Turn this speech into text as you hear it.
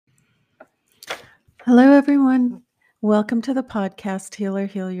Hello, everyone. Welcome to the podcast Heal or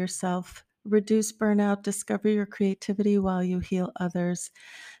Heal Yourself. Reduce burnout, discover your creativity while you heal others.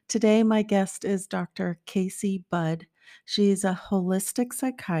 Today, my guest is Dr. Casey Budd. She's a holistic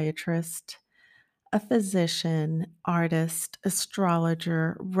psychiatrist, a physician, artist,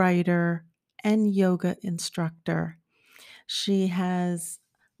 astrologer, writer, and yoga instructor. She has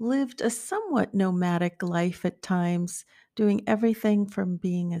lived a somewhat nomadic life at times, doing everything from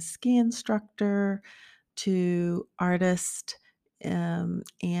being a ski instructor to artist,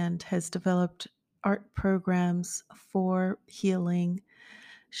 and has developed art programs for healing.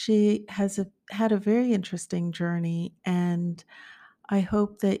 She has had a very interesting journey, and I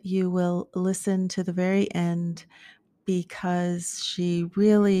hope that you will listen to the very end because she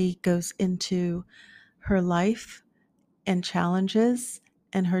really goes into her life and challenges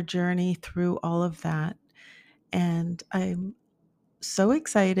and her journey through all of that. And I'm so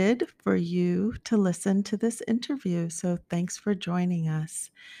excited for you to listen to this interview. So thanks for joining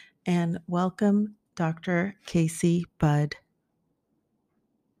us and welcome, Dr. Casey Budd.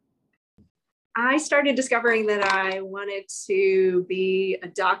 I started discovering that I wanted to be a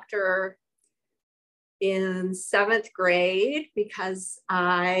doctor in 7th grade because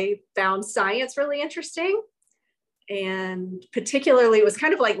I found science really interesting. And particularly, it was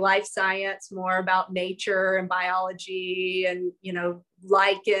kind of like life science, more about nature and biology and,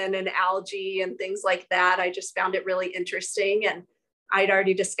 lichen and algae and things like that. I just found it really interesting. And I'd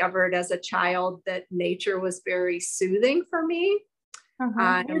already discovered as a child that nature was very soothing for me.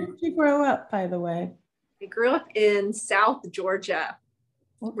 Where did you grow up, by the way? I grew up in South Georgia,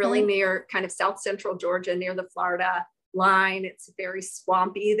 really near kind of South Central Georgia, near the Florida line. It's very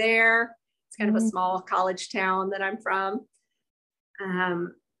swampy there. It's kind of a small college town that I'm from.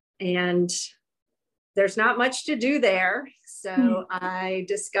 And there's not much to do there. So I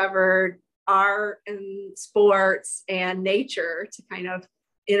discovered art and sports and nature to kind of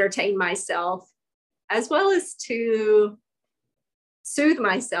entertain myself, as well as to soothe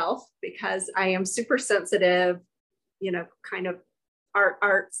myself, because I am super sensitive, kind of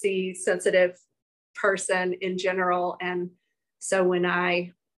artsy, sensitive person in general. And so when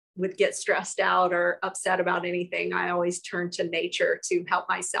I would get stressed out or upset about anything, I always turned to nature to help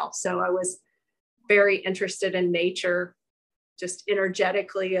myself. So I was very interested in nature, just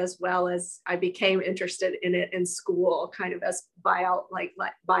energetically, as well as I became interested in it in school, kind of as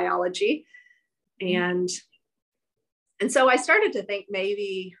biology. And so I started to think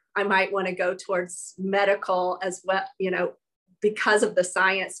maybe I might want to go towards medical as well, because of the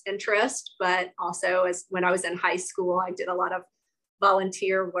science interest, but also as when I was in high school, I did a lot of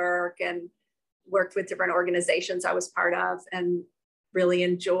volunteer work and worked with different organizations I was part of, and really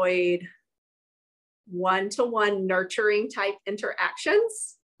enjoyed one-to-one nurturing type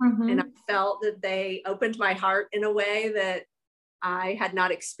interactions. And I felt that they opened my heart in a way that I had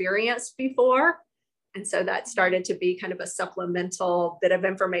not experienced before. And so that started to be kind of a supplemental bit of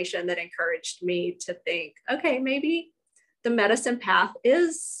information that encouraged me to think, okay, maybe the medicine path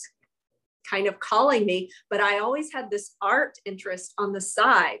is kind of calling me. But I always had this art interest on the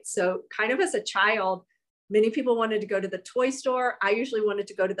side. So kind of as a child, many people wanted to go to the toy store. I usually wanted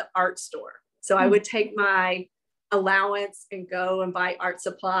to go to the art store. So I would take my allowance and go and buy art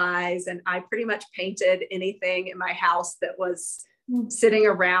supplies. And I pretty much painted anything in my house that was sitting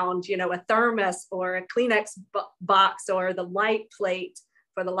around, a thermos or a Kleenex box or the light plate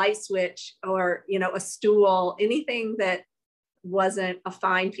for the light switch, or, a stool, anything that wasn't a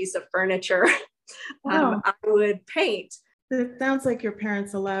fine piece of furniture. I would paint. It sounds like your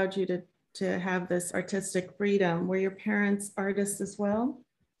parents allowed you to have this artistic freedom. Were your parents artists as well?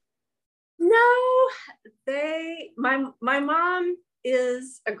 No, my mom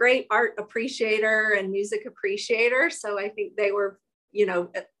is a great art appreciator and music appreciator. So I think they were,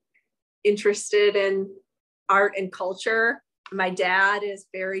 interested in art and culture. My dad is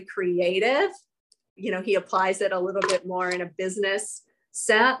very creative. He applies it a little bit more in a business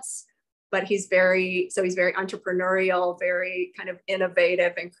sense, but he's very entrepreneurial, very kind of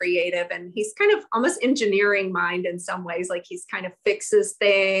innovative and creative. And he's kind of almost engineering mind in some ways, like he's kind of fixes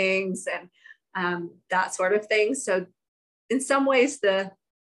things and that sort of thing. So in some ways, the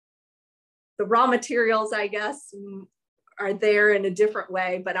raw materials, I guess, are there in a different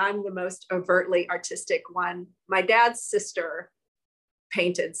way, but I'm the most overtly artistic one. My dad's sister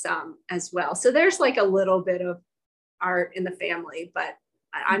painted some as well. So there's like a little bit of art in the family, but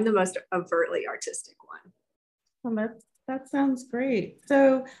I'm the most overtly artistic one. Well, that sounds great.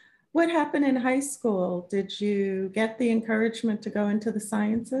 So what happened in high school? Did you get the encouragement to go into the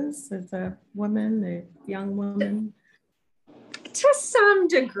sciences as a woman, a young woman? To some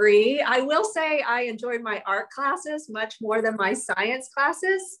degree. I will say I enjoyed my art classes much more than my science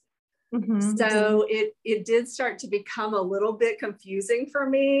classes. Mm-hmm. So it did start to become a little bit confusing for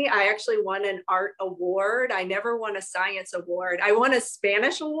me. I actually won an art award. I never won a science award. I won a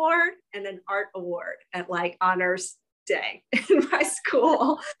Spanish award and an art award at like honors day in my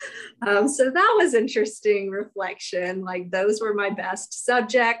school. So that was interesting reflection. Like those were my best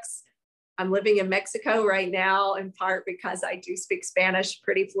subjects. I'm living in Mexico right now, in part because I do speak Spanish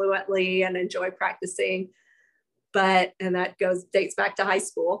pretty fluently and enjoy practicing. And that dates back to high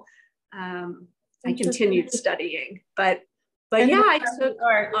school. I continued studying, but yeah, I took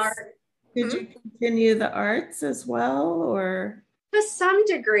art. Did you continue the arts as well, or? To some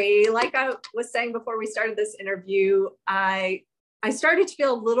degree, like I was saying before we started this interview, I started to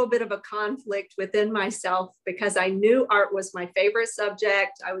feel a little bit of a conflict within myself because I knew art was my favorite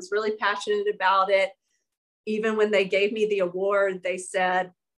subject. I was really passionate about it. Even when they gave me the award, they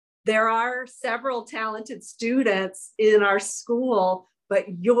said, there are several talented students in our school, but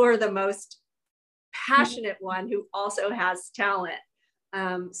you're the most passionate one who also has talent.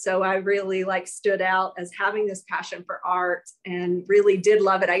 So I really stood out as having this passion for art and really did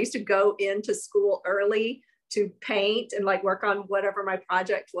love it. I used to go into school early to paint and work on whatever my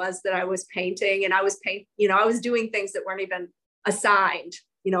project was that I was painting. And I was I was doing things that weren't even assigned.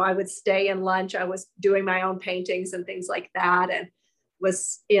 I would stay in lunch. I was doing my own paintings and things like that, and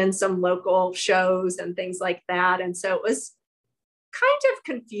was in some local shows and things like that. And so it was kind of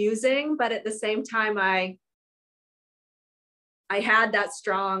confusing, but at the same time, I had that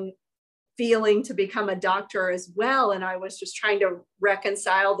strong feeling to become a doctor as well. And I was just trying to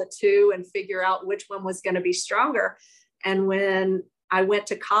reconcile the two and figure out which one was going to be stronger. And when I went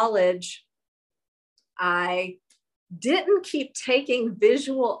to college, I didn't keep taking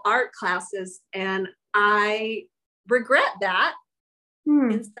visual art classes. And I regret that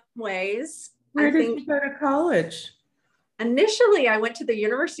in some ways. Where did you go to college? Initially, I went to the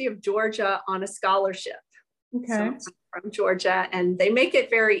University of Georgia on a scholarship. Okay. So I'm from Georgia, and they make it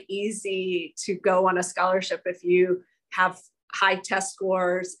very easy to go on a scholarship if you have high test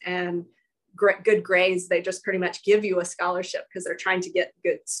scores and good grades. They just pretty much give you a scholarship because they're trying to get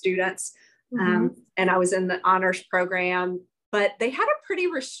good students. Mm-hmm. And I was in the honors program, but they had a pretty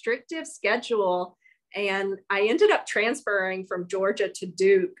restrictive schedule. And I ended up transferring from Georgia to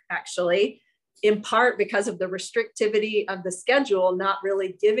Duke, actually, in part because of the restrictivity of the schedule, not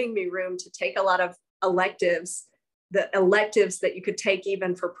really giving me room to take a lot of electives. The electives that you could take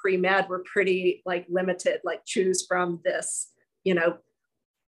even for pre-med were pretty limited, choose from this,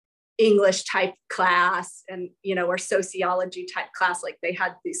 English type class and, or sociology type class. They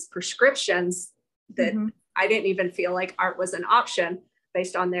had these prescriptions that mm-hmm. I didn't even feel like art was an option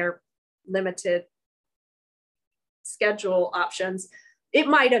based on their limited schedule options. It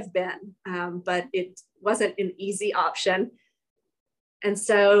might have been, but it wasn't an easy option. And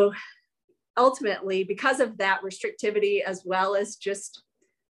so ultimately, because of that restrictivity, as well as just,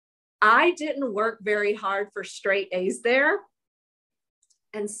 I didn't work very hard for straight A's there.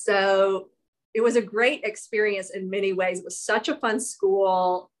 And so it was a great experience in many ways. It was such a fun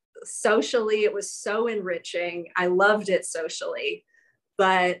school. Socially, it was so enriching. I loved it socially,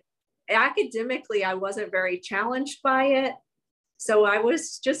 but academically, I wasn't very challenged by it. So I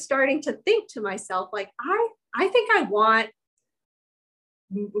was just starting to think to myself, I think I want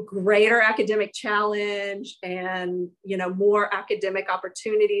greater academic challenge and, more academic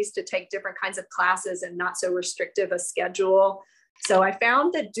opportunities to take different kinds of classes and not so restrictive a schedule. So I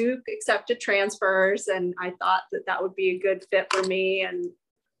found that Duke accepted transfers, and I thought that that would be a good fit for me. And,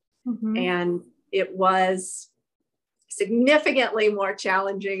 mm-hmm. and it was significantly more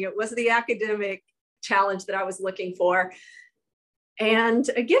challenging. It was the academic challenge that I was looking for. And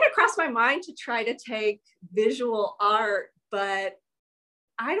again, it crossed my mind to try to take visual art, but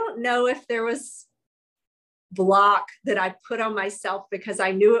I don't know if there was block that I put on myself because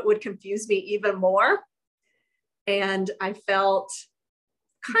I knew it would confuse me even more. And I felt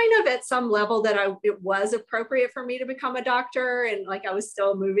kind of at some level that it was appropriate for me to become a doctor. And I was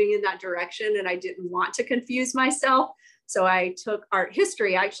still moving in that direction, and I didn't want to confuse myself. So I took art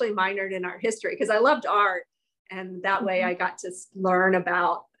history. I actually minored in art history because I loved art. And that way I got to learn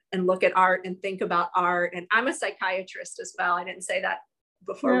about and look at art and think about art. And I'm a psychiatrist as well. I didn't say that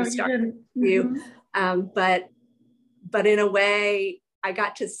before we started. Mm-hmm. But in a way, I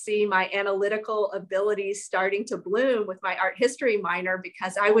got to see my analytical abilities starting to bloom with my art history minor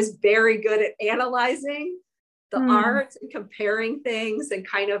because I was very good at analyzing the art and comparing things and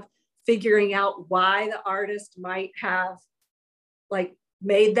kind of figuring out why the artist might have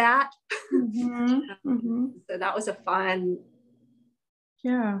made that. Mm-hmm. Mm-hmm. So that was a fun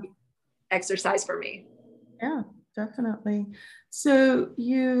Yeah. exercise for me. Yeah, definitely. So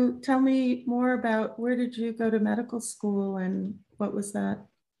you tell me more about, where did you go to medical school and what was that?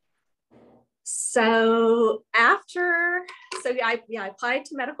 So I applied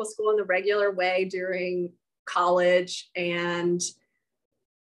to medical school in the regular way during college, and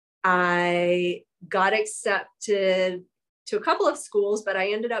I got accepted to a couple of schools, but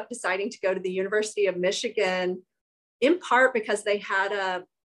I ended up deciding to go to the University of Michigan, in part because they had a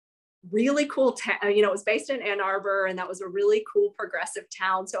really cool town. It was based in Ann Arbor, and that was a really cool progressive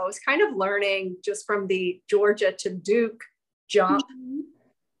town. So I was kind of learning just from the Georgia to Duke jump,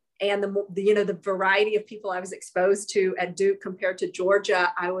 and the variety of people I was exposed to at Duke compared to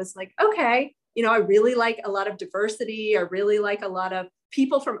Georgia. I was like, okay, I really like a lot of diversity. I really like a lot of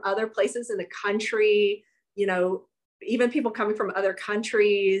people from other places in the country, even people coming from other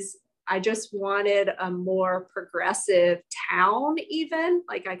countries. I just wanted a more progressive town, even.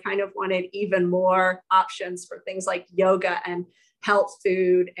 Like, I kind of wanted even more options for things like yoga and health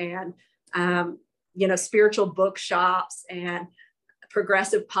food and, spiritual bookshops and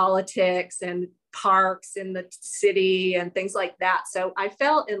progressive politics and parks in the city and things like that. So I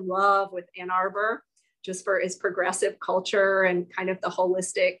fell in love with Ann Arbor just for its progressive culture and kind of the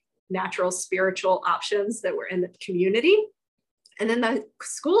holistic, natural, spiritual options that were in the community. And then the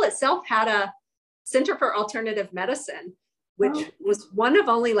school itself had a Center for Alternative Medicine, which was one of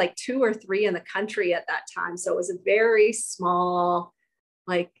only like 2 or 3 in the country at that time. So it was a very small,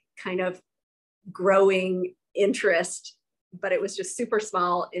 like, kind of growing interest, but it was just super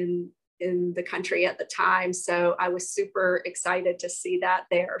small in the country at the time. So I was super excited to see that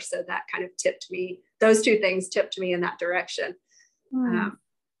there. So that kind of those 2 things tipped me in that direction. So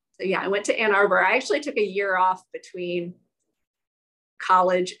yeah, I went to Ann Arbor. I actually took a year off between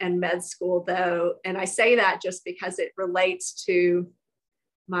college and med school, though. And I say that just because it relates to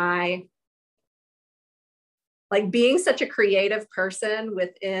my, like, being such a creative person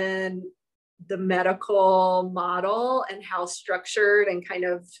within the medical model and how structured and kind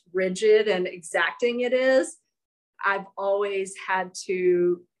of rigid and exacting it is. I've always had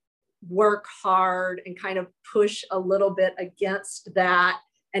to work hard and kind of push a little bit against that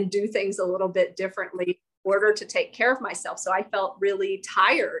and do things a little bit differently in order to take care of myself. So I felt really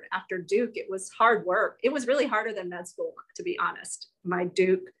tired after Duke. It was hard work. It was really harder than med school, to be honest. My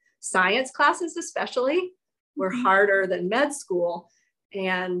Duke science classes especially were harder than med school.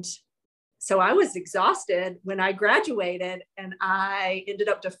 And so I was exhausted when I graduated, and I ended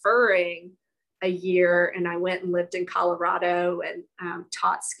up deferring a year, and I went and lived in Colorado and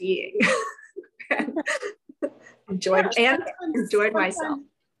taught skiing. enjoyed myself.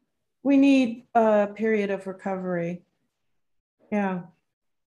 We need a period of recovery. Yeah.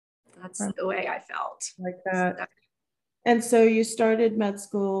 That's the way I felt. Like that. And so you started med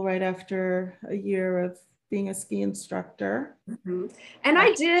school right after a year of being a ski instructor. Mm-hmm. And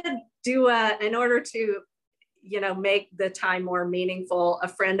I did do in order to, make the time more meaningful, a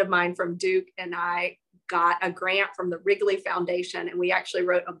friend of mine from Duke and I got a grant from the Wrigley Foundation, and we actually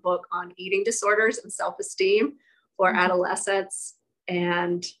wrote a book on eating disorders and self-esteem for adolescents.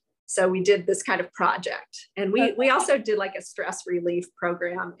 And so we did this kind of project. And we also did like a stress relief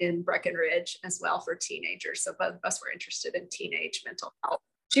program in Breckenridge as well for teenagers. So both of us were interested in teenage mental health.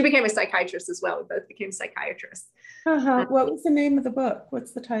 She became a psychiatrist as well. We both became psychiatrists. What was the name of the book?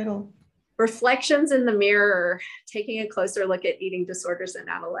 What's the title? Reflections in the Mirror, taking a closer look at eating disorders in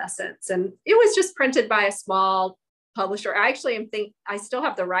adolescents. And it was just printed by a small publisher. I still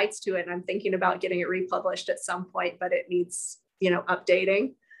have the rights to it, and I'm thinking about getting it republished at some point, but it needs,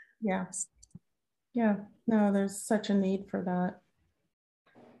 updating. Yes. Yeah. No, there's such a need for that.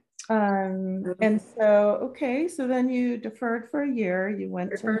 And so then you deferred for a year. You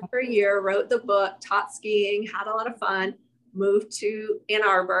deferred for a year, wrote the book, taught skiing, had a lot of fun, moved to Ann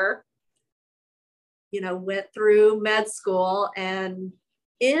Arbor, went through med school. And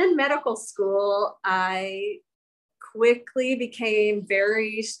in medical school, I quickly became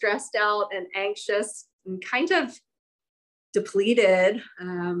very stressed out and anxious and kind of depleted,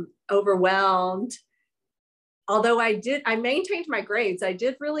 overwhelmed. Although I maintained my grades. I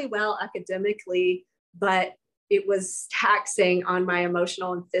did really well academically, but it was taxing on my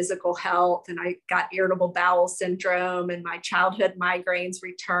emotional and physical health. And I got irritable bowel syndrome, and my childhood migraines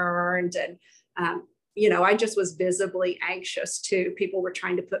returned. And, I just was visibly anxious too. People were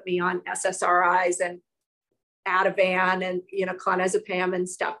trying to put me on SSRIs and Ativan and, clonazepam and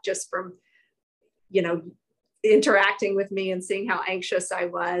stuff just from, interacting with me and seeing how anxious I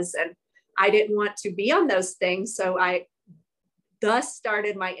was. And I didn't want to be on those things. So I thus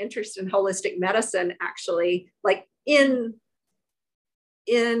started my interest in holistic medicine, actually, like in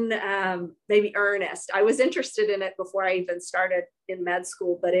in maybe earnest. I was interested in it before I even started in med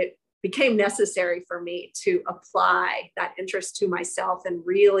school, but it became necessary for me to apply that interest to myself and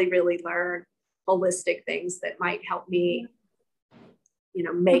really, really learn holistic things that might help me,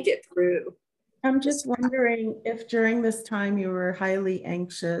 make it through. I'm just wondering if during this time you were highly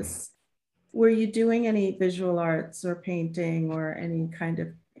anxious, were you doing any visual arts or painting or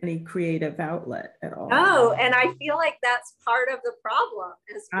any creative outlet at all? No, and I feel like that's part of the problem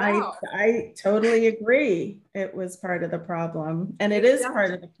as well. I totally agree. It was part of the problem, and it is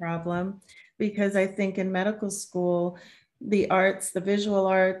part of the problem, because I think in medical school, the arts, the visual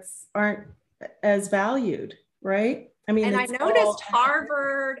arts aren't as valued, right? I mean, and I noticed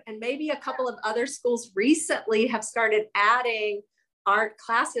Harvard and maybe a couple of other schools recently have started adding art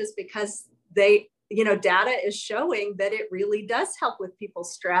classes because they, data is showing that it really does help with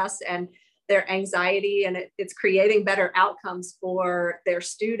people's stress and their anxiety, and it's creating better outcomes for their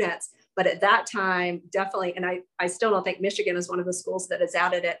students. But at that time, definitely, and I still don't think Michigan is one of the schools that has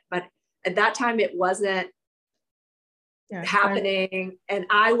added it, but at that time it wasn't happening, and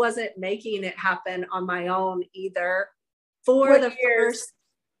I wasn't making it happen on my own either for the first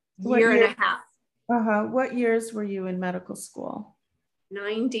year and a half. What years were you in medical school?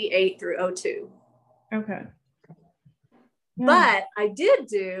 98 through 02. Okay. But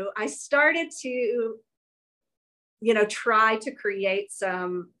I started to, try to create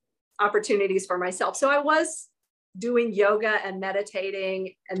some opportunities for myself. So I was doing yoga and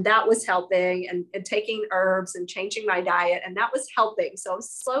meditating, and that was helping, and taking herbs and changing my diet, and that was helping. So I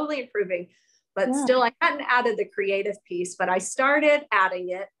was slowly improving, but still I hadn't added the creative piece, but I started adding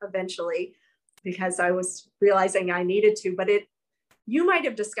it eventually because I was realizing I needed to. But you might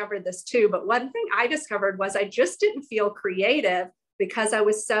have discovered this too, but one thing I discovered was I just didn't feel creative because I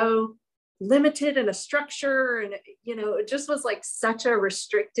was so limited in a structure, and it just was like such a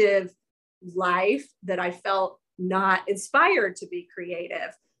restrictive life that I felt not inspired to be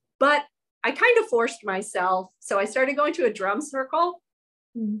creative. But I kind of forced myself. So I started going to a drum circle,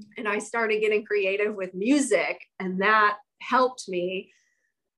 and I started getting creative with music, and that helped me,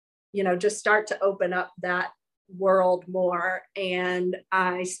 just start to open up that world more. And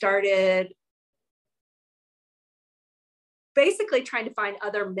I started basically trying to find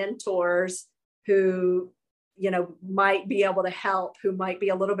other mentors who, might be able to help, who might be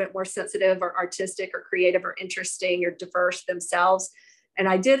a little bit more sensitive or artistic or creative or interesting or diverse themselves. And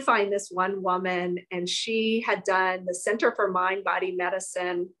I did find this one woman, and she had done the Center for Mind Body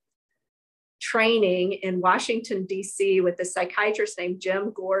Medicine training in Washington, D.C. with a psychiatrist named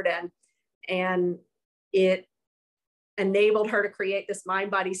Jim Gordon. And it enabled her to create this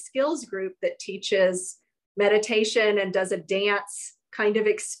mind body skills group that teaches meditation and does a dance kind of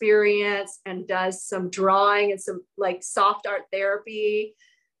experience and does some drawing and some like soft art therapy.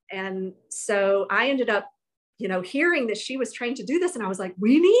 And so I ended up, hearing that she was trained to do this, and I was like,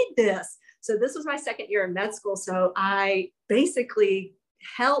 we need this. So this was my second year in med school. So I basically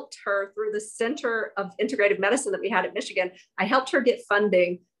helped her through the Center of Integrative Medicine that we had at Michigan. I helped her get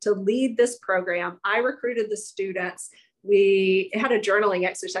funding to lead this program. I recruited the students. We had a journaling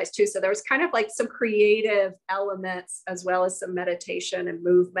exercise too. So there was kind of like some creative elements as well as some meditation and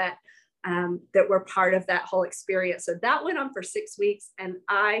movement that were part of that whole experience. So that went on for 6 weeks, and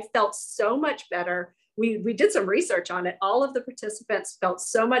I felt so much better. We did some research on it. All of the participants felt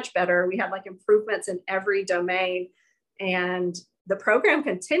so much better. We had like improvements in every domain, and the program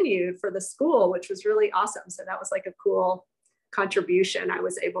continued for the school, which was really awesome. So that was like a cool contribution I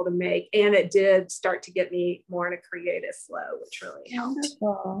was able to make. And it did start to get me more in a creative flow, which really helped.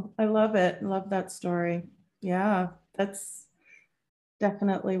 Wonderful. I love it. I love that story. Yeah, that's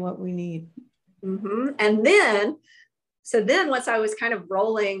definitely what we need. Mm-hmm. And then once I was kind of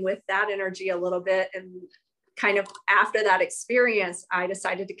rolling with that energy a little bit, and kind of after that experience, I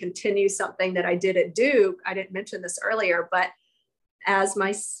decided to continue something that I did at Duke. I didn't mention this earlier, but as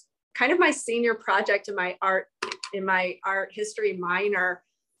my senior project in my art history minor,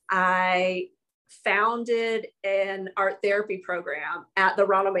 I founded an art therapy program at the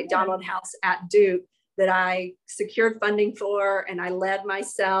Ronald McDonald House at Duke that I secured funding for, and I led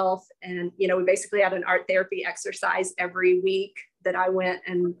myself. And, we basically had an art therapy exercise every week that I went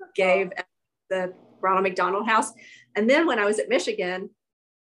and gave at the Ronald McDonald House. And then when I was at Michigan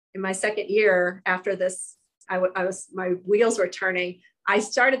in my second year after this, my wheels were turning. I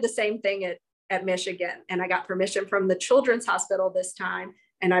started the same thing at Michigan, and I got permission from the Children's Hospital this time,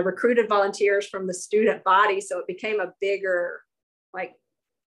 and I recruited volunteers from the student body. So it became a bigger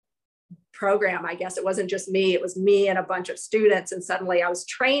program, I guess. It wasn't just me, it was me and a bunch of students. And suddenly I was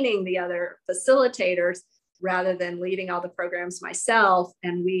training the other facilitators. rather than leading all the programs myself.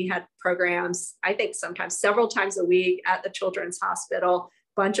 And we had programs, I think sometimes several times a week at the Children's Hospital,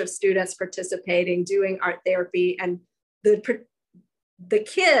 bunch of students participating, doing art therapy. And the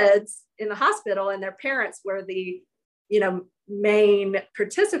kids in the hospital and their parents were the, main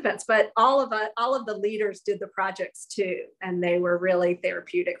participants, but all of the leaders did the projects too. And they were really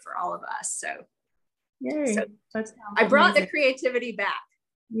therapeutic for all of us. So, yay. So I brought the creativity back.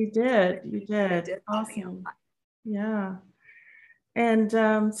 You did. Awesome. Yeah. And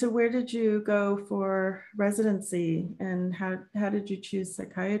so where did you go for residency, and how did you choose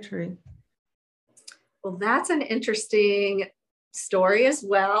psychiatry? Well, that's an interesting story as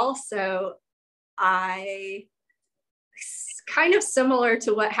well. So I kind of similar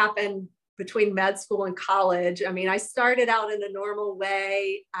to what happened between med school and college. I mean, I started out in a normal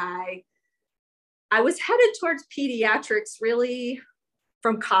way. I was headed towards pediatrics really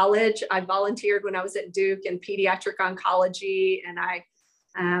from college. I volunteered when I was at Duke in pediatric oncology, and I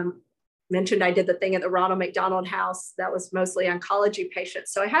mentioned I did the thing at the Ronald McDonald House that was mostly oncology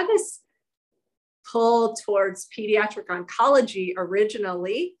patients. So I had this pull towards pediatric oncology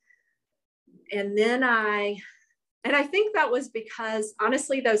originally. And then I think that was because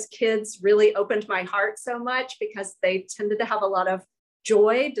honestly, those kids really opened my heart so much, because they tended to have a lot of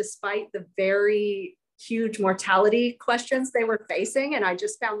joy despite the very huge mortality questions they were facing. And I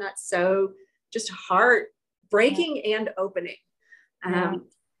just found that so just heartbreaking and opening.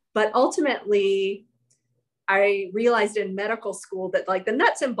 But ultimately, I realized in medical school that like the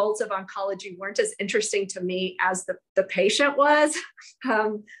nuts and bolts of oncology weren't as interesting to me as the patient was.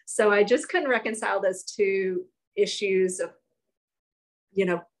 So I just couldn't reconcile those two issues of,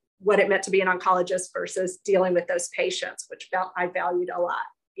 what it meant to be an oncologist versus dealing with those patients, which I valued a lot,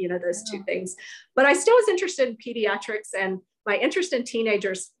 those two things. But I still was interested in pediatrics, and my interest in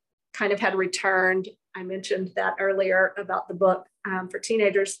teenagers kind of had returned. I mentioned that earlier about the book for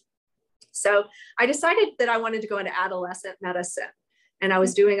teenagers. So I decided that I wanted to go into adolescent medicine, and I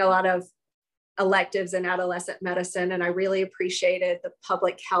was doing a lot of electives in adolescent medicine, and I really appreciated the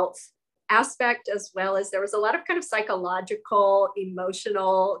public health aspect, as well as there was a lot of kind of psychological,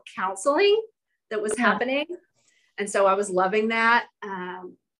 emotional counseling that was happening. And so I was loving that.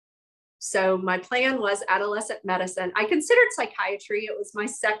 So my plan was adolescent medicine. I considered psychiatry. It was my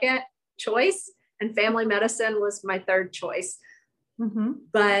second choice, and family medicine was my third choice. Mm-hmm.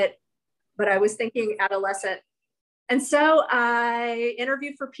 But I was thinking adolescent. And so I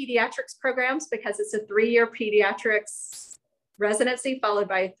interviewed for pediatrics programs, because it's a 3-year pediatrics residency followed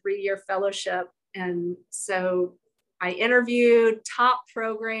by a 3-year fellowship. And so I interviewed top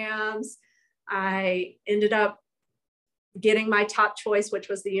programs. I ended up getting my top choice, which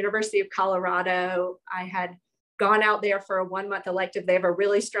was the University of Colorado. I had gone out there for a 1-month elective. They have a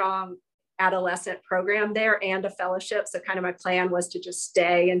really strong adolescent program there and a fellowship. So kind of my plan was to just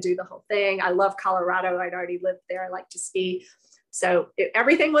stay and do the whole thing. I love Colorado. I'd already lived there. I like to ski. So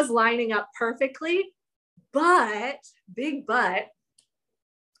everything was lining up perfectly. But, big but,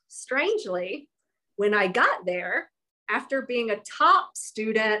 strangely, when I got there, after being a top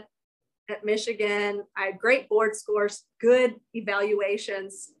student at Michigan, I had great board scores, good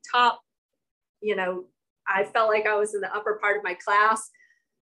evaluations, top, I felt like I was in the upper part of my class,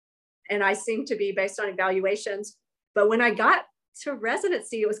 and I seemed to be based on evaluations. But when I got to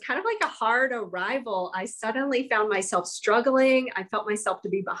residency, it was kind of like a hard arrival. I suddenly found myself struggling. I felt myself to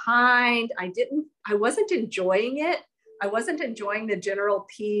be behind. I wasn't enjoying it. I wasn't enjoying the general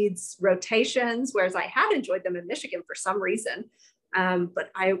peds rotations, whereas I had enjoyed them in Michigan for some reason.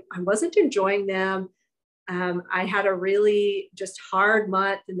 But I wasn't enjoying them. I had a really just hard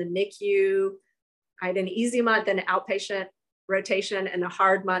month in the NICU. I had an easy month in an outpatient rotation and a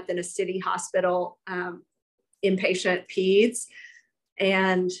hard month in a city hospital inpatient peds.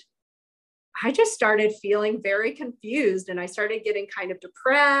 And I just started feeling very confused, and I started getting kind of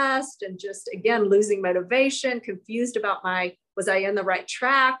depressed and just, again, losing motivation, confused about was I in the right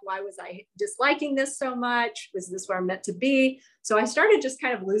track? Why was I disliking this so much? Was this where I'm meant to be? So I started just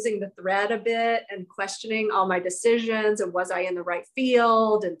kind of losing the thread a bit and questioning all my decisions. And was I in the right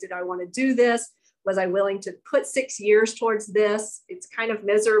field? And did I want to do this? Was I willing to put 6 years towards this? It's kind of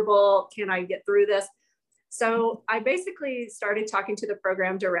miserable. Can I get through this? So I basically started talking to the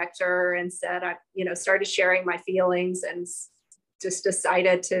program director and said, started sharing my feelings, and just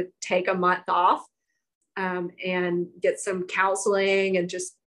decided to take a month off and get some counseling and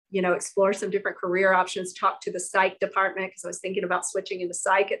just, explore some different career options, talk to the psych department, because I was thinking about switching into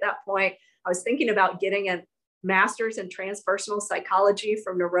psych at that point. I was thinking about getting a master's in transpersonal psychology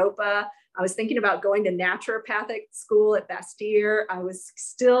from Naropa. I was thinking about going to naturopathic school at Bastyr. I was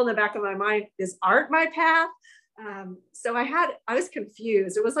still in the back of my mind, is art my path? So I was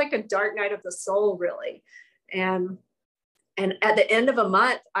confused. It was like a dark night of the soul, really. And at the end of a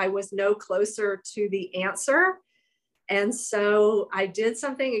month, I was no closer to the answer. And so I did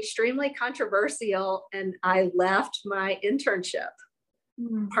something extremely controversial, and I left my internship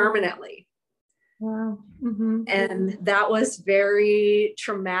permanently. Wow. And that was very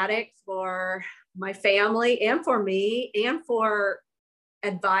traumatic for my family and for me and for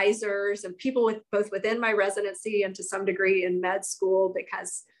advisors and people with both within my residency and to some degree in med school,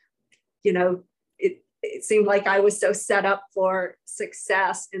 because, it seemed like I was so set up for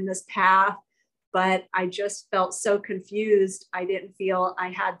success in this path, but I just felt so confused. I didn't feel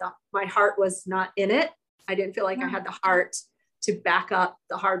my heart was not in it. I didn't feel like I had the heart to back up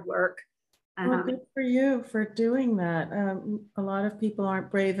the hard work. Well, good for you for doing that. A lot of people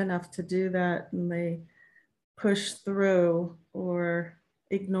aren't brave enough to do that, and they push through or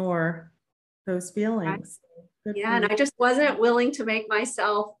ignore those feelings. And I just wasn't willing to make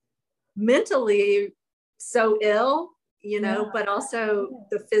myself mentally so ill, but also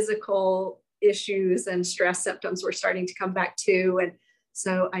the physical issues and stress symptoms were starting to come back too. And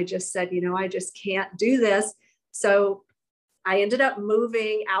so I just said, I just can't do this. So I ended up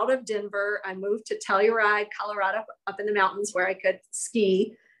moving out of Denver. I moved to Telluride, Colorado, up in the mountains where I could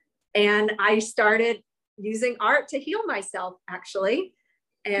ski. And I started using art to heal myself, actually.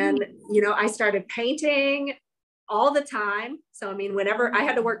 And, I started painting all the time. So, whenever I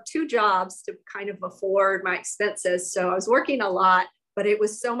had to work 2 jobs to kind of afford my expenses. So I was working a lot, but it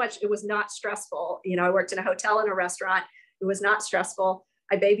was not stressful. I worked in a hotel and a restaurant. It was not stressful.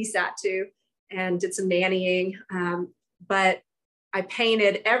 I babysat too and did some nannying. But I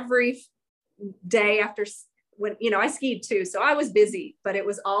painted every day after when, I skied too. So I was busy, but it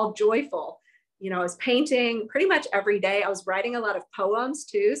was all joyful. I was painting pretty much every day. I was writing a lot of poems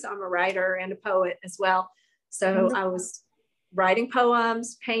too. So I'm a writer and a poet as well. So I was writing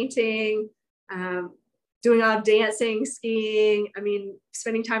poems, painting, doing a lot of dancing, skiing.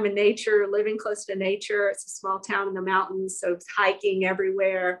 Spending time in nature, living close to nature. It's a small town in the mountains. So it's hiking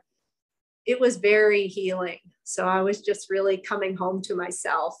everywhere. It was very healing. So I was just really coming home to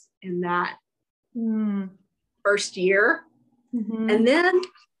myself in that first year. And then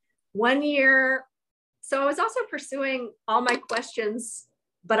 1 year, so I was also pursuing all my questions,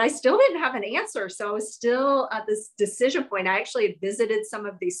 but I still didn't have an answer. So I was still at this decision point. I actually had visited some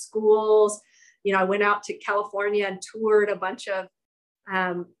of these schools. I went out to California and toured a bunch of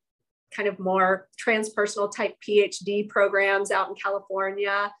kind of more transpersonal type PhD programs out in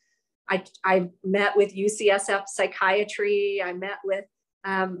California. I met with UCSF psychiatry. I met with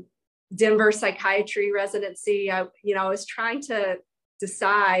Denver psychiatry residency. I was trying to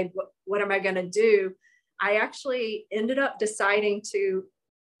decide what am I going to do. I actually ended up deciding to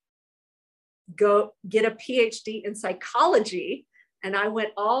go get a PhD in psychology. And I went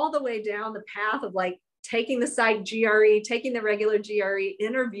all the way down the path of like taking the psych GRE, taking the regular GRE,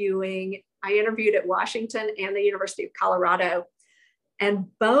 interviewing. I interviewed at Washington and the University of Colorado. And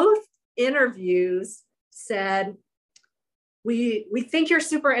both interviews said, we think you're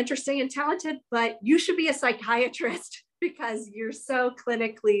super interesting and talented, but you should be a psychiatrist because you're so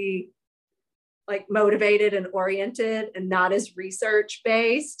clinically like motivated and oriented and not as research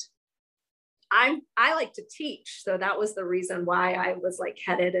based. I like to teach. So that was the reason why I was like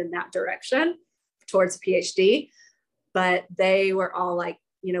headed in that direction towards PhD. But they were all like,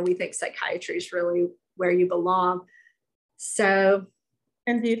 we think psychiatry is really where you belong. So.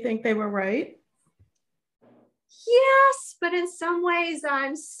 And do you think they were right? Yes, but in some ways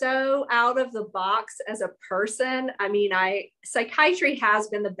I'm so out of the box as a person. Psychiatry has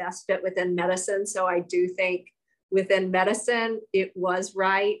been the best fit within medicine. So I do think within medicine, it was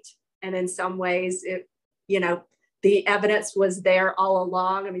right. And in some ways the evidence was there all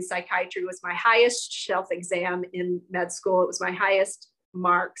along. Psychiatry was my highest shelf exam in med school. It was my highest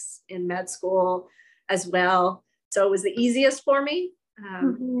marks in med school as well. So it was the easiest for me.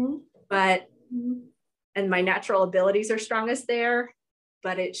 And my natural abilities are strongest there,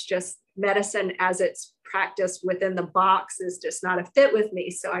 but it's just medicine as it's practiced within the box is just not a fit with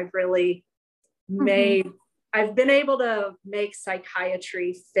me. So I've really I've been able to make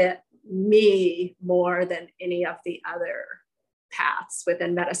psychiatry fit me more than any of the other paths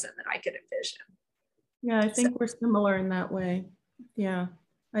within medicine that I could envision. Yeah, I think we're similar in that way. Yeah,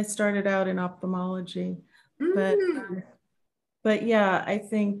 I started out in ophthalmology, but yeah, I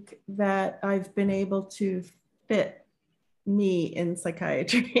think that I've been able to fit me in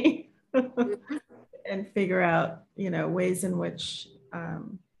psychiatry and figure out, ways in which,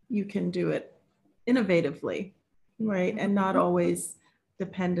 you can do it innovatively, right? And not always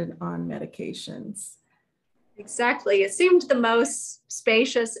dependent on medications. Exactly. It seemed the most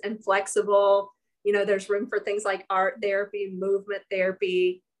spacious and flexible. You know, there's room for things like art therapy, movement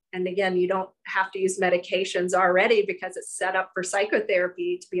therapy. And again, you don't have to use medications already because it's set up for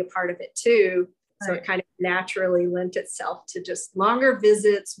psychotherapy to be a part of it too. So it kind of naturally lent itself to just longer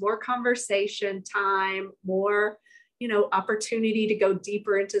visits, more conversation time, more, you know, opportunity to go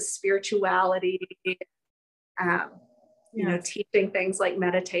deeper into spirituality, you know, teaching things like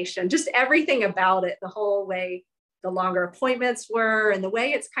meditation, just everything about it, the whole way the longer appointments were, and the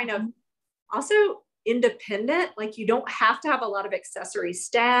way it's kind of also independent. Like you don't have to have a lot of accessory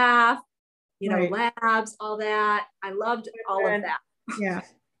staff, you know, labs, all that. I loved all of that. Yeah.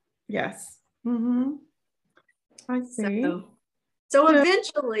 Yes. Mm-hmm. I see. So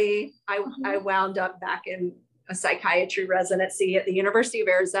eventually I wound up back in a psychiatry residency at the University of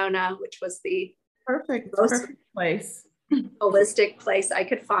Arizona, which was the perfect place, holistic place I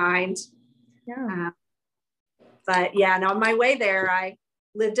could find. Yeah. But yeah, and on my way there, I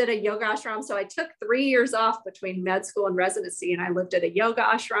lived at a yoga ashram. So I took 3 years off between med school and residency, and I lived at a yoga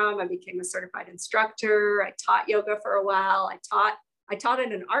ashram. I became a certified instructor. I taught yoga for a while. I taught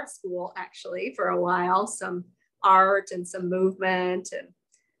in an art school actually for a while, some art and some movement. And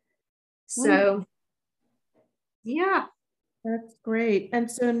so, yeah. That's great.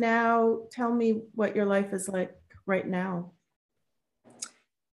 And so now tell me what your life is like right now.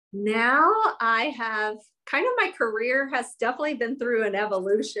 Now I have kind of, my career has definitely been through an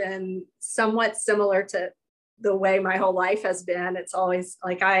evolution somewhat similar to the way my whole life has been. It's always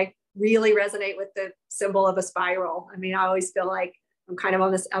like, I really resonate with the symbol of a spiral. I mean, I always feel like I'm kind of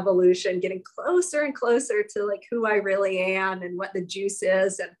on this evolution, getting closer and closer to like who I really am and what the juice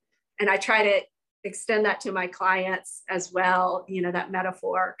is. And I try to extend that to my clients as well, you know, that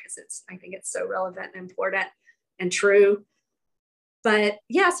metaphor, because I think it's so relevant and important and true. But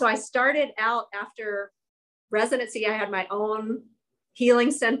yeah, so I started out after residency. I had my own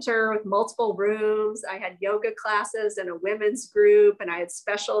healing center with multiple rooms. I had yoga classes and a women's group, and I had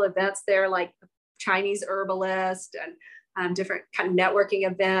special events there like Chinese herbalist and different kind of networking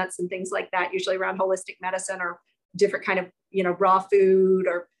events and things like that, usually around holistic medicine or different kind of, you know, raw food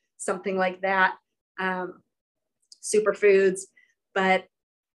or something like that, superfoods. But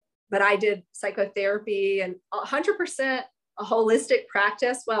I did psychotherapy and 100% a holistic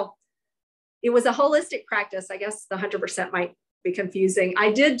practice. Well, it was a holistic practice. I guess the 100% might be confusing.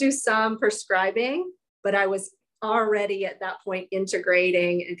 I did do some prescribing, but I was already at that point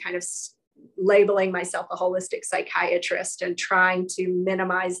integrating and kind of labeling myself a holistic psychiatrist and trying to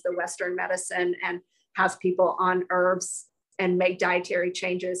minimize the Western medicine and have people on herbs and make dietary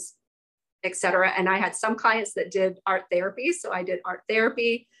changes, et cetera. And I had some clients that did art therapy. So I did art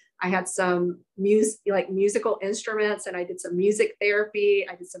therapy. I had some musical instruments, and I did some music therapy.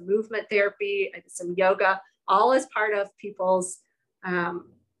 I did some movement therapy. I did some yoga, all as part of people's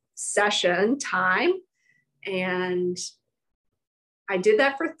session time. And I did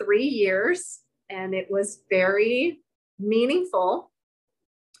that for 3 years, and it was very meaningful.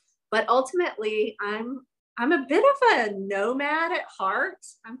 But ultimately, I'm a bit of a nomad at heart.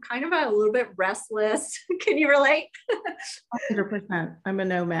 I'm kind of a little bit restless. Can you relate? 100%. I'm a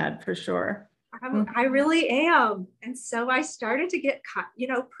nomad for sure. I really am. And so I started to get, you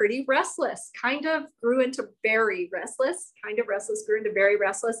know, pretty restless, kind of grew into very restless, grew into very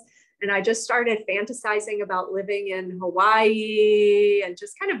restless. And I just started fantasizing about living in Hawaii and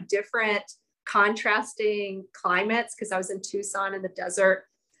just kind of different contrasting climates, because I was in Tucson in the desert.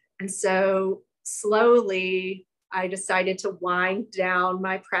 And so slowly I decided to wind down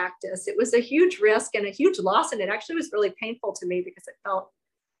my practice. It was a huge risk and a huge loss. And it actually was really painful to me because it felt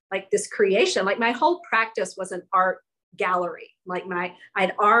like this creation, like my whole practice was an art gallery. Like I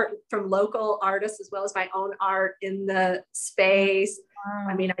had art from local artists as well as my own art in the space. Wow.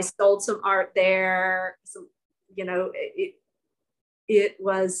 I mean, I sold some art there. So, you know, it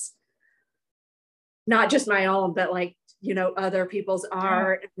was not just my own, but like, you know, other people's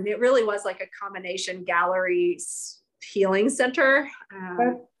art. And it really was like a combination gallery healing center.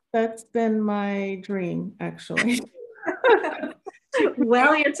 That's been my dream, actually.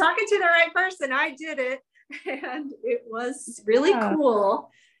 Well, you're talking to the right person. I did it, and it was really cool.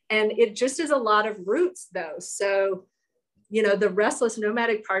 And it just is a lot of roots though. So, you know, the restless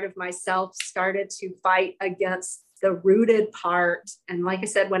nomadic part of myself started to fight against the rooted part. And like I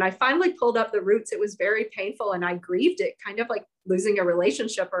said, when I finally pulled up the roots, it was very painful, and I grieved it, kind of like losing a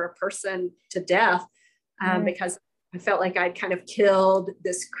relationship or a person to death, because I felt like I'd kind of killed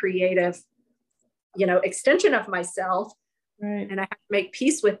this creative, you know, extension of myself Right. And I have to make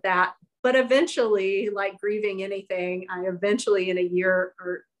peace with that. But eventually, like grieving anything, I eventually, in a year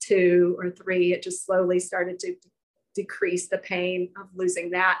or 2 or 3, it just slowly started to decrease the pain of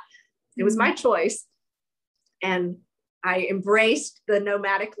losing that. It was my choice. And I embraced the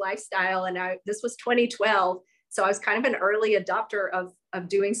nomadic lifestyle. And this was 2012. So I was kind of an early adopter of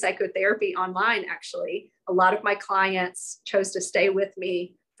doing psychotherapy online, actually. A lot of my clients chose to stay with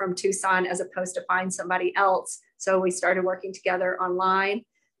me from Tucson as opposed to find somebody else. So we started working together online,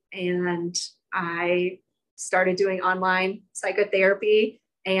 and I started doing online psychotherapy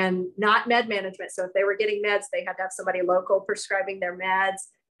and not med management. So if they were getting meds, they had to have somebody local prescribing their meds.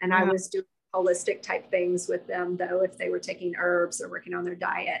 And I was doing holistic type things with them, though. If they were taking herbs or working on their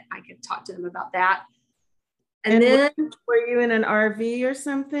diet, I could talk to them about that. And then, were you in an RV or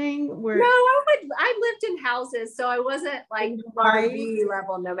something? No, I lived in houses, so I wasn't like RV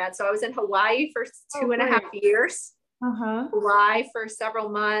level nomad. So I was in Hawaii for 2.5 years, Hawaii for several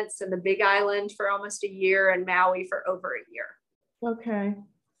months, and the Big Island for almost a year, and Maui for over a year. Okay,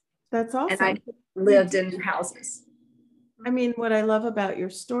 that's awesome. And I lived in houses. I mean, what I love about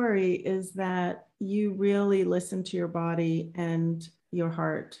your story is that you really listen to your body and your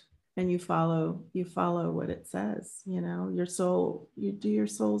heart, and you follow what it says. You know, your soul, you do your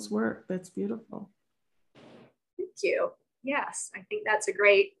soul's work. That's beautiful. Thank you. Yes, I think that's a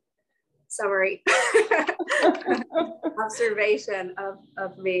great summary observation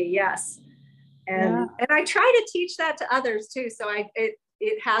of me. Yes. And I try to teach that to others too. So it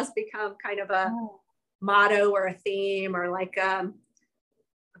has become kind of a motto or a theme, or like so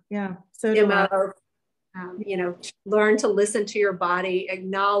do I. You know, learn to listen to your body,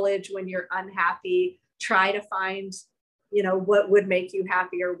 acknowledge when you're unhappy, try to find, you know, what would make you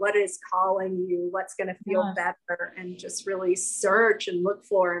happier, what is calling you, what's going to feel better, and just really search and look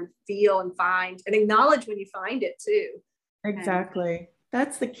for and feel and find and acknowledge when you find it too. Exactly.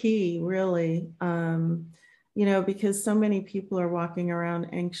 That's the key, really. You know, because so many people are walking around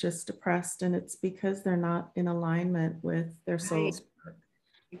anxious, depressed, and it's because they're not in alignment with their soul's work.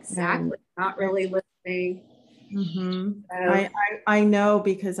 Exactly. Not really listening. I know,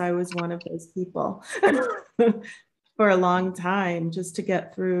 because I was one of those people for a long time, just to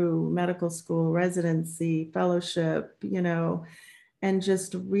get through medical school, residency, fellowship, you know, and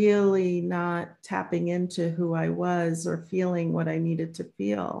just really not tapping into who I was or feeling what I needed to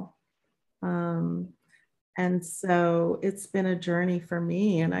feel. And so it's been a journey for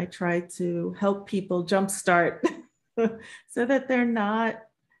me, and I try to help people jumpstart so that they're not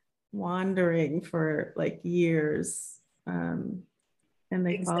wandering for like years, and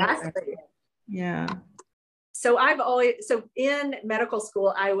they follow that. So in medical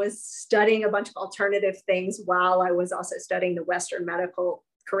school, I was studying a bunch of alternative things while I was also studying the Western medical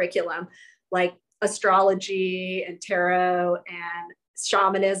curriculum, like astrology and tarot and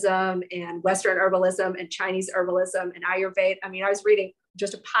shamanism and Western herbalism and Chinese herbalism and Ayurveda. I mean, I was reading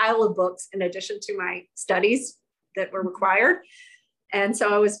just a pile of books in addition to my studies that were required. And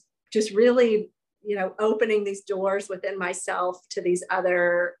so I was just really, you know, opening these doors within myself to these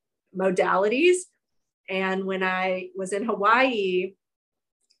other modalities. And when I was in Hawaii,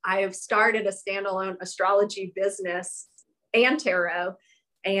 I have started a standalone astrology business and tarot,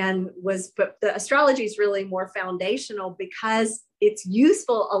 but the astrology is really more foundational because it's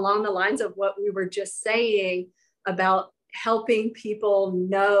useful along the lines of what we were just saying about helping people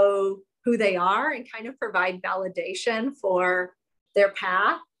know who they are and kind of provide validation for their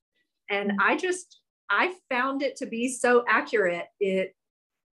path. And I found it to be so accurate.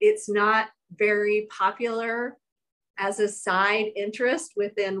 It's not very popular as a side interest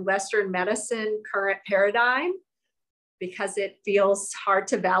within Western medicine current paradigm because it feels hard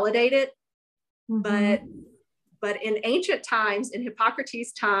to validate it. But in ancient times, in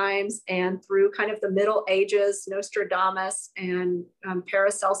Hippocrates' times, and through kind of the Middle Ages, Nostradamus and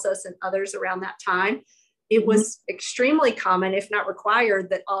Paracelsus and others around that time, it was extremely common, if not required,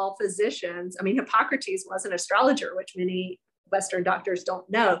 that all physicians, I mean, Hippocrates was an astrologer, which many Western doctors don't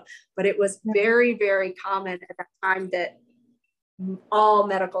know, but it was very, very common at that time that all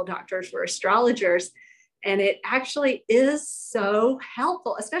medical doctors were astrologers. And it actually is so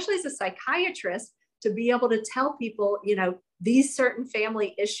helpful, especially as a psychiatrist, to be able to tell people, you know, these certain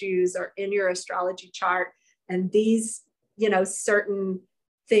family issues are in your astrology chart, and these, you know, certain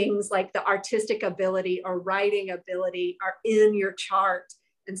things like the artistic ability or writing ability are in your chart.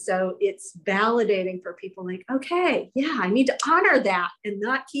 And so it's validating for people like, okay, yeah, I need to honor that and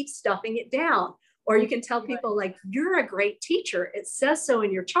not keep stuffing it down. Or you can tell people like, you're a great teacher. It says so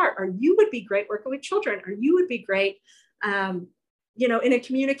in your chart, or you would be great working with children, or you would be great, you know, in a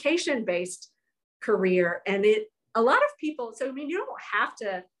communication-based career. And a lot of people, so I mean, you don't have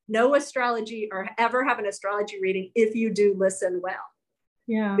to know astrology or ever have an astrology reading if you do listen well.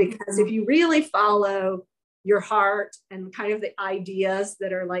 Yeah. Because if you really follow your heart and kind of the ideas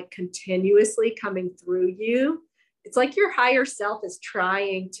that are like continuously coming through you, it's like your higher self is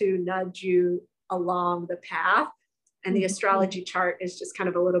trying to nudge you along the path. And the astrology chart is just kind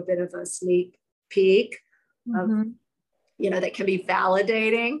of a little bit of a sneak peek of, that can be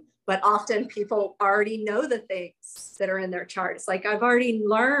validating, but often people already know the things that are in their chart. It's like, I've already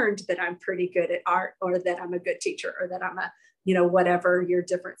learned that I'm pretty good at art, or that I'm a good teacher, or that I'm a, whatever your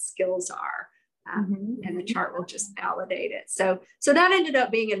different skills are. And the chart will just validate it. So that ended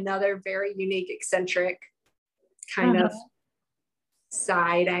up being another very unique, eccentric kind of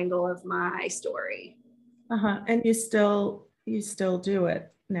side angle of my story. And you still do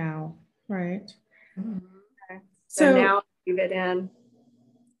it now, right? Okay. So now I leave it in.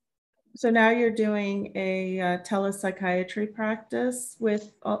 So now you're doing a telepsychiatry practice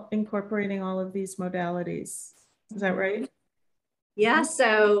with incorporating all of these modalities. Is that right? Yeah.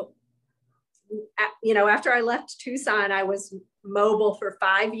 So, after I left Tucson, I was mobile for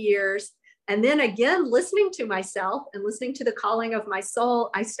 5 years. And then again, listening to myself and listening to the calling of my soul,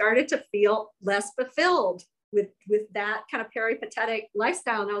 I started to feel less fulfilled with that kind of peripatetic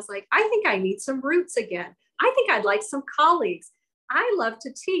lifestyle. And I was like, I think I need some roots again. I think I'd like some colleagues. I love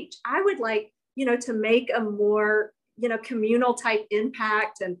to teach. I would like, to make a more, communal type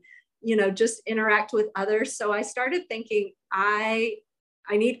impact and, just interact with others. So I started thinking, I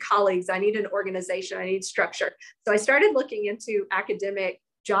need colleagues. I need an organization. I need structure. So I started looking into academic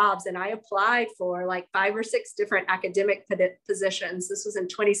jobs, and I applied for like 5 or 6 different academic positions. This was in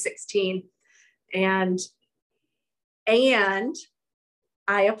 2016. And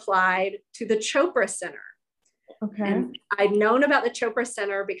I applied to the Chopra Center. Okay. And I'd known about the Chopra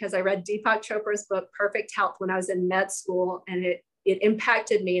Center because I read Deepak Chopra's book, Perfect Health, when I was in med school, and it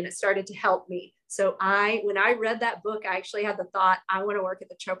impacted me and it started to help me. So when I read that book, I actually had the thought, I want to work at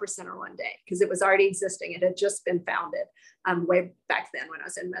the Chopra Center one day, because it was already existing. It had just been founded way back then when I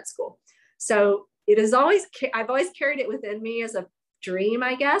was in med school. So I've always carried it within me as a dream,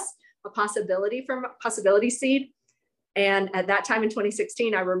 I guess, a possibility from a possibility seed. And at that time in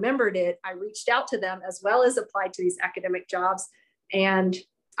 2016, I remembered it. I reached out to them as well as applied to these academic jobs. And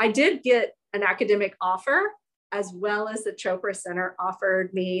I did get an academic offer, as well as the Chopra Center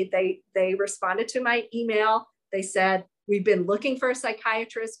offered me. They responded to my email. They said, we've been looking for a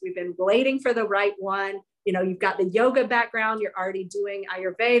psychiatrist. We've been waiting for the right one. You've got the yoga background. You're already doing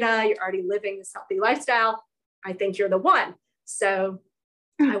Ayurveda. You're already living this healthy lifestyle. I think you're the one. So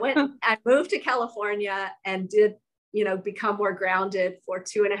I moved to California and did become more grounded for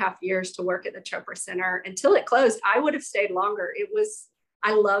 2.5 years to work at the Chopra Center until it closed. I would have stayed longer.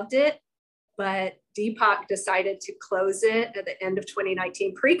 I loved it, but Deepak decided to close it at the end of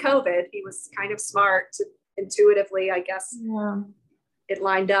 2019, pre-COVID. He was kind of smart to intuitively, I guess, it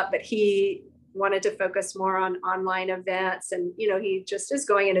lined up, but he wanted to focus more on online events. And, he just is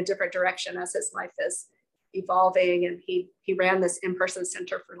going in a different direction as his life is evolving. And he ran this in-person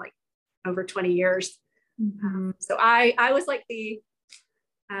center for like over 20 years. So I was like the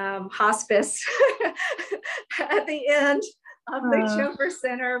hospice at the end of the Chopra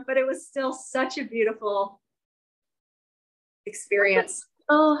Center, but it was still such a beautiful experience.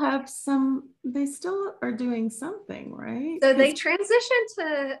 They still are doing something, right? So they transitioned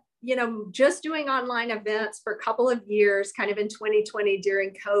to, just doing online events for a couple of years, kind of in 2020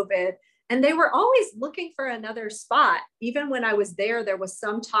 during COVID. And they were always looking for another spot. Even when I was there was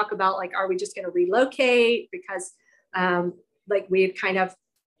some talk about like, are we just going to relocate? Because like we had kind of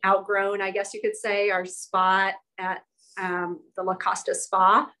outgrown, I guess you could say, our spot at the La Costa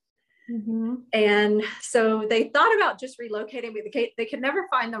Spa. And so they thought about just relocating, but they could never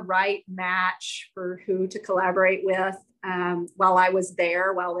find the right match for who to collaborate with while I was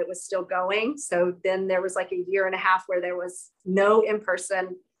there, while it was still going. So then there was like 1.5 years where there was no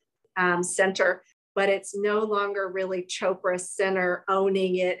in-person center, but it's no longer really Chopra Center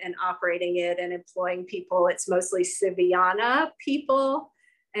owning it and operating it and employing people. It's mostly Siviana people,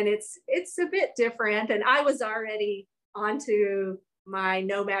 and it's a bit different. And I was already onto my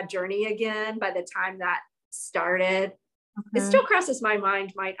nomad journey again by the time that started. It still crosses my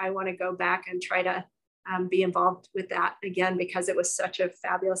mind, might I want to go back and try to be involved with that again, because it was such a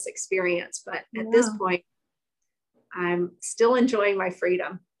fabulous experience. But at this point, I'm still enjoying my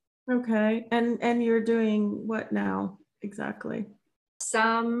freedom. Okay. And you're doing what now exactly?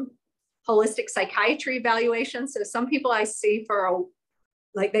 Some holistic psychiatry evaluations. So some people I see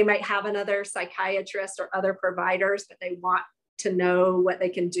like they might have another psychiatrist or other providers, but they want to know what they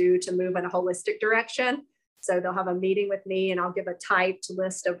can do to move in a holistic direction. So they'll have a meeting with me and I'll give a typed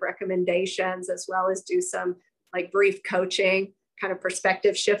list of recommendations, as well as do some like brief coaching, kind of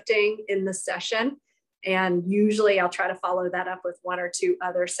perspective shifting in the session. And usually I'll try to follow that up with 1 or 2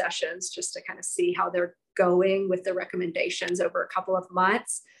 other sessions just to kind of see how they're going with the recommendations over a couple of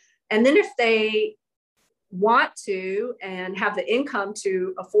months. And then if they want to and have the income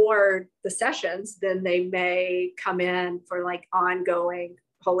to afford the sessions, then they may come in for like ongoing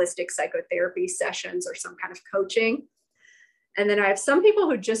holistic psychotherapy sessions or some kind of coaching. And then I have some people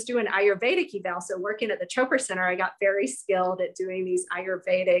who just do an Ayurvedic eval. So working at the Chopra Center, I got very skilled at doing these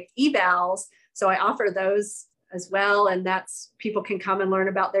Ayurvedic evals. So I offer those as well. And that's, people can come and learn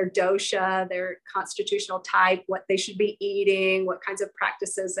about their dosha, their constitutional type, what they should be eating, what kinds of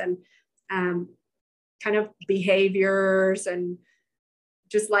practices and kind of behaviors and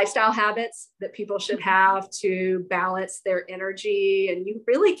just lifestyle habits that people should have to balance their energy. And you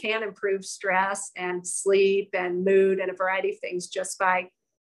really can improve stress and sleep and mood and a variety of things just by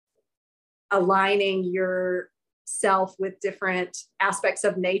aligning yourself with different aspects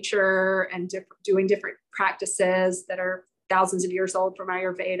of nature and doing different practices that are thousands of years old from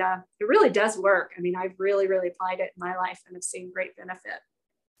Ayurveda. It really does work. I mean, I've really, really applied it in my life and have seen great benefit.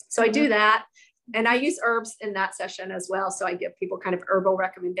 So I do that. And I use herbs in that session as well. So I give people kind of herbal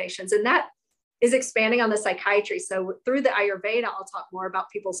recommendations, and that is expanding on the psychiatry. So through the Ayurveda, I'll talk more about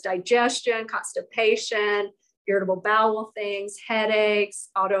people's digestion, constipation, irritable bowel things, headaches,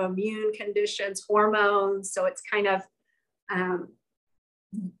 autoimmune conditions, hormones. So it's kind of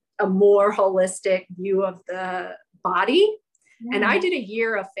a more holistic view of the body. Yeah. And I did a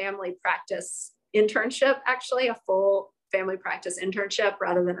year of family practice internship, actually a full family practice internship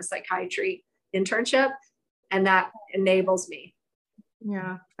rather than a psychiatry internship. And that enables me.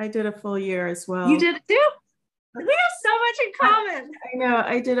 Yeah, I did a full year as well. You did it too? We have so much in common. I know.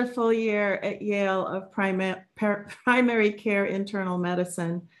 I did a full year at Yale of primary care internal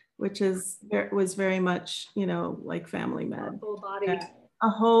medicine, which was very much, like family med. Full-bodied. A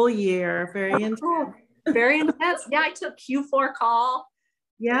whole year, very intense. Very intense. Yeah, I took Q4 call.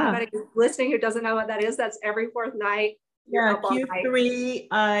 Yeah. Anybody listening who doesn't know what that is, that's every 4th night. Yeah, Q3,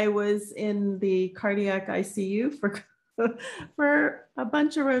 I was in the cardiac ICU for a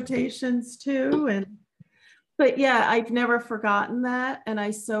bunch of rotations too. But yeah, I've never forgotten that. And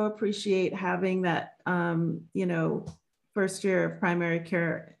I so appreciate having that, first year of primary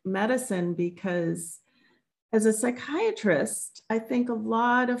care medicine, because as a psychiatrist, I think a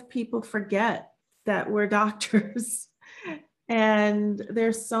lot of people forget that we're doctors. And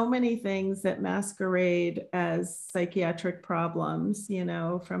there's so many things that masquerade as psychiatric problems,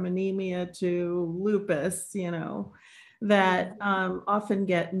 from anemia to lupus, that often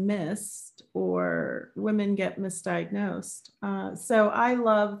get missed or women get misdiagnosed. So I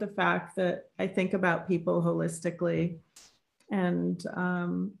love the fact that I think about people holistically and,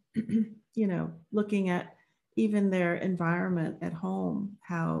 looking at even their environment at home,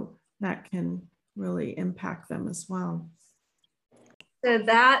 how that can really impact them as well. So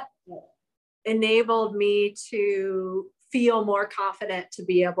that enabled me to feel more confident to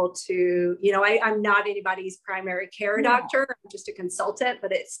be able to, I'm not anybody's primary care doctor, I'm just a consultant,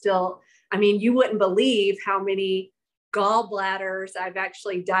 but it's still, you wouldn't believe how many gallbladders I've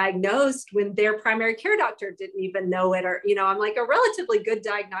actually diagnosed when their primary care doctor didn't even know it. Or, I'm like a relatively good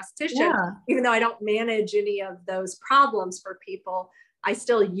diagnostician, even though I don't manage any of those problems for people. I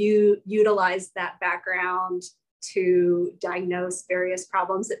still utilize that background to diagnose various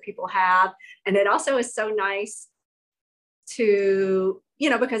problems that people have. And it also is so nice to,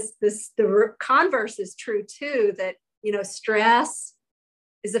 because the converse is true too, that, stress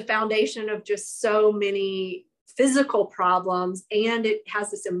is the foundation of just so many physical problems, and it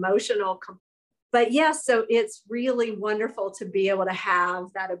has this emotional but yes, so it's really wonderful to be able to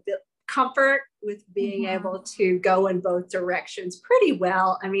have that a bit comfort with being able to go in both directions pretty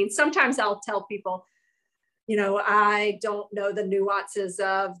well. Sometimes I'll tell people, I don't know the nuances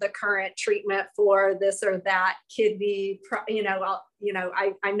of the current treatment for this or that kidney,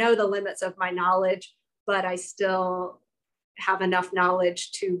 I know the limits of my knowledge, but I still have enough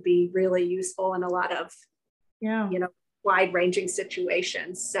knowledge to be really useful in a lot of, wide ranging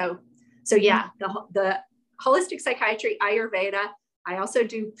situations. So yeah, the holistic psychiatry, Ayurveda. I also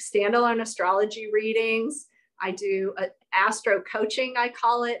do standalone astrology readings. I do astro coaching, I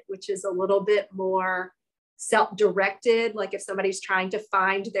call it, which is a little bit more self-directed. Like if somebody's trying to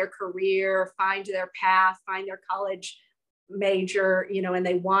find their career, find their path, find their college major, and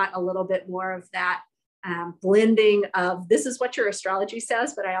they want a little bit more of that blending of this is what your astrology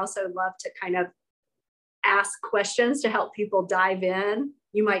says, but I also love to kind of ask questions to help people dive in.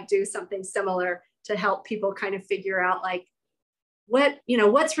 You might do something similar to help people kind of figure out like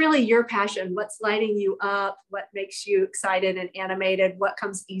what's really your passion, what's lighting you up, what makes you excited and animated, what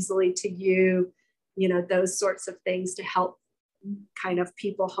comes easily to you, those sorts of things to help kind of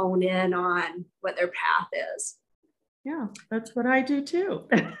people hone in on what their path is. Yeah, that's what I do too.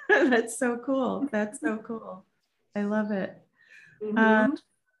 That's so cool. That's so cool. I love it. Mm-hmm.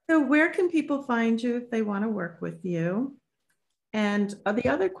 So where can people find you if they want to work with you? And the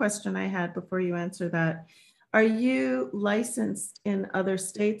other question I had before you answer that, are you licensed in other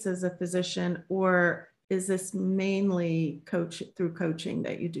states as a physician, or is this mainly through coaching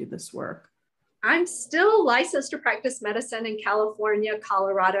that you do this work? I'm still licensed to practice medicine in California,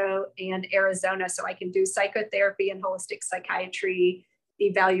 Colorado, and Arizona. So I can do psychotherapy and holistic psychiatry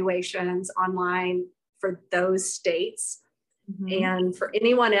evaluations online for those states. Mm-hmm. And for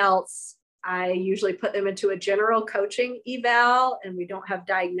anyone else, I usually put them into a general coaching eval, and we don't have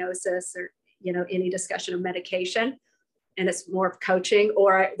diagnosis or, any discussion of medication. And it's more of coaching,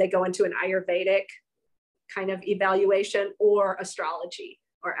 or they go into an Ayurvedic kind of evaluation or astrology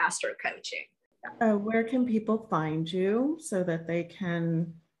or astro coaching. Where can people find you so that they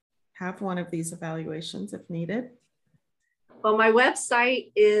can have one of these evaluations if needed? Well, my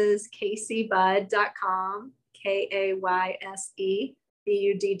website is kaysebudd.com,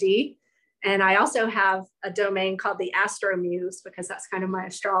 KAYSEBUDD. And I also have a domain called the Astro Muse because that's kind of my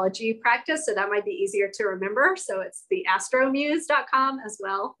astrology practice. So that might be easier to remember. So it's the astromuse.com as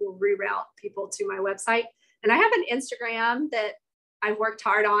well. We'll reroute people to my website. And I have an Instagram that I've worked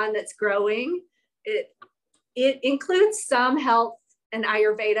hard on that's growing. It includes some health and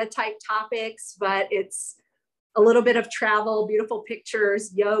Ayurveda type topics, but it's a little bit of travel, beautiful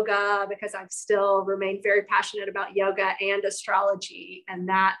pictures, yoga, because I've still remained very passionate about yoga and astrology. And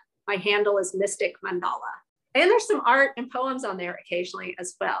that my handle is Mystic Mandala. And there's some art and poems on there occasionally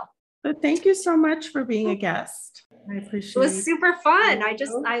as well. But thank you so much for being a guest. I appreciate it. It was super fun. I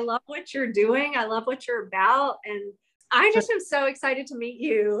love what you're doing. I love what you're about. And I just am so excited to meet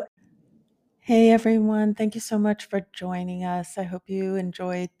you. Hey everyone, thank you so much for joining us. I hope you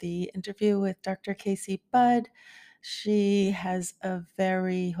enjoyed the interview with Dr. Kaysee Budd. She has a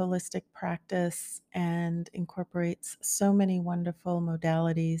very holistic practice and incorporates so many wonderful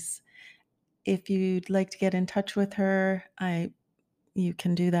modalities. If you'd like to get in touch with her, you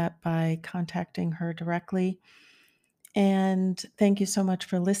can do that by contacting her directly. And thank you so much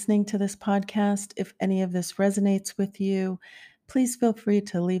for listening to this podcast. If any of this resonates with you, please feel free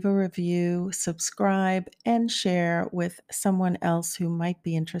to leave a review, subscribe, and share with someone else who might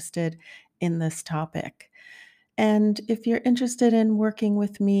be interested in this topic. And if you're interested in working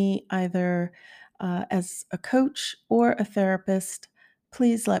with me, either as a coach or a therapist,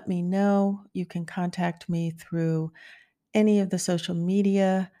 please let me know. You can contact me through any of the social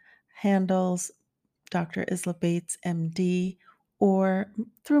media handles, Dr. Isla Bates, MD, or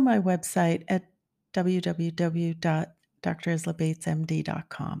through my website at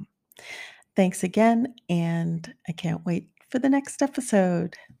www.drislabatesmd.com. Thanks again, and I can't wait for the next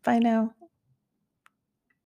episode. Bye now.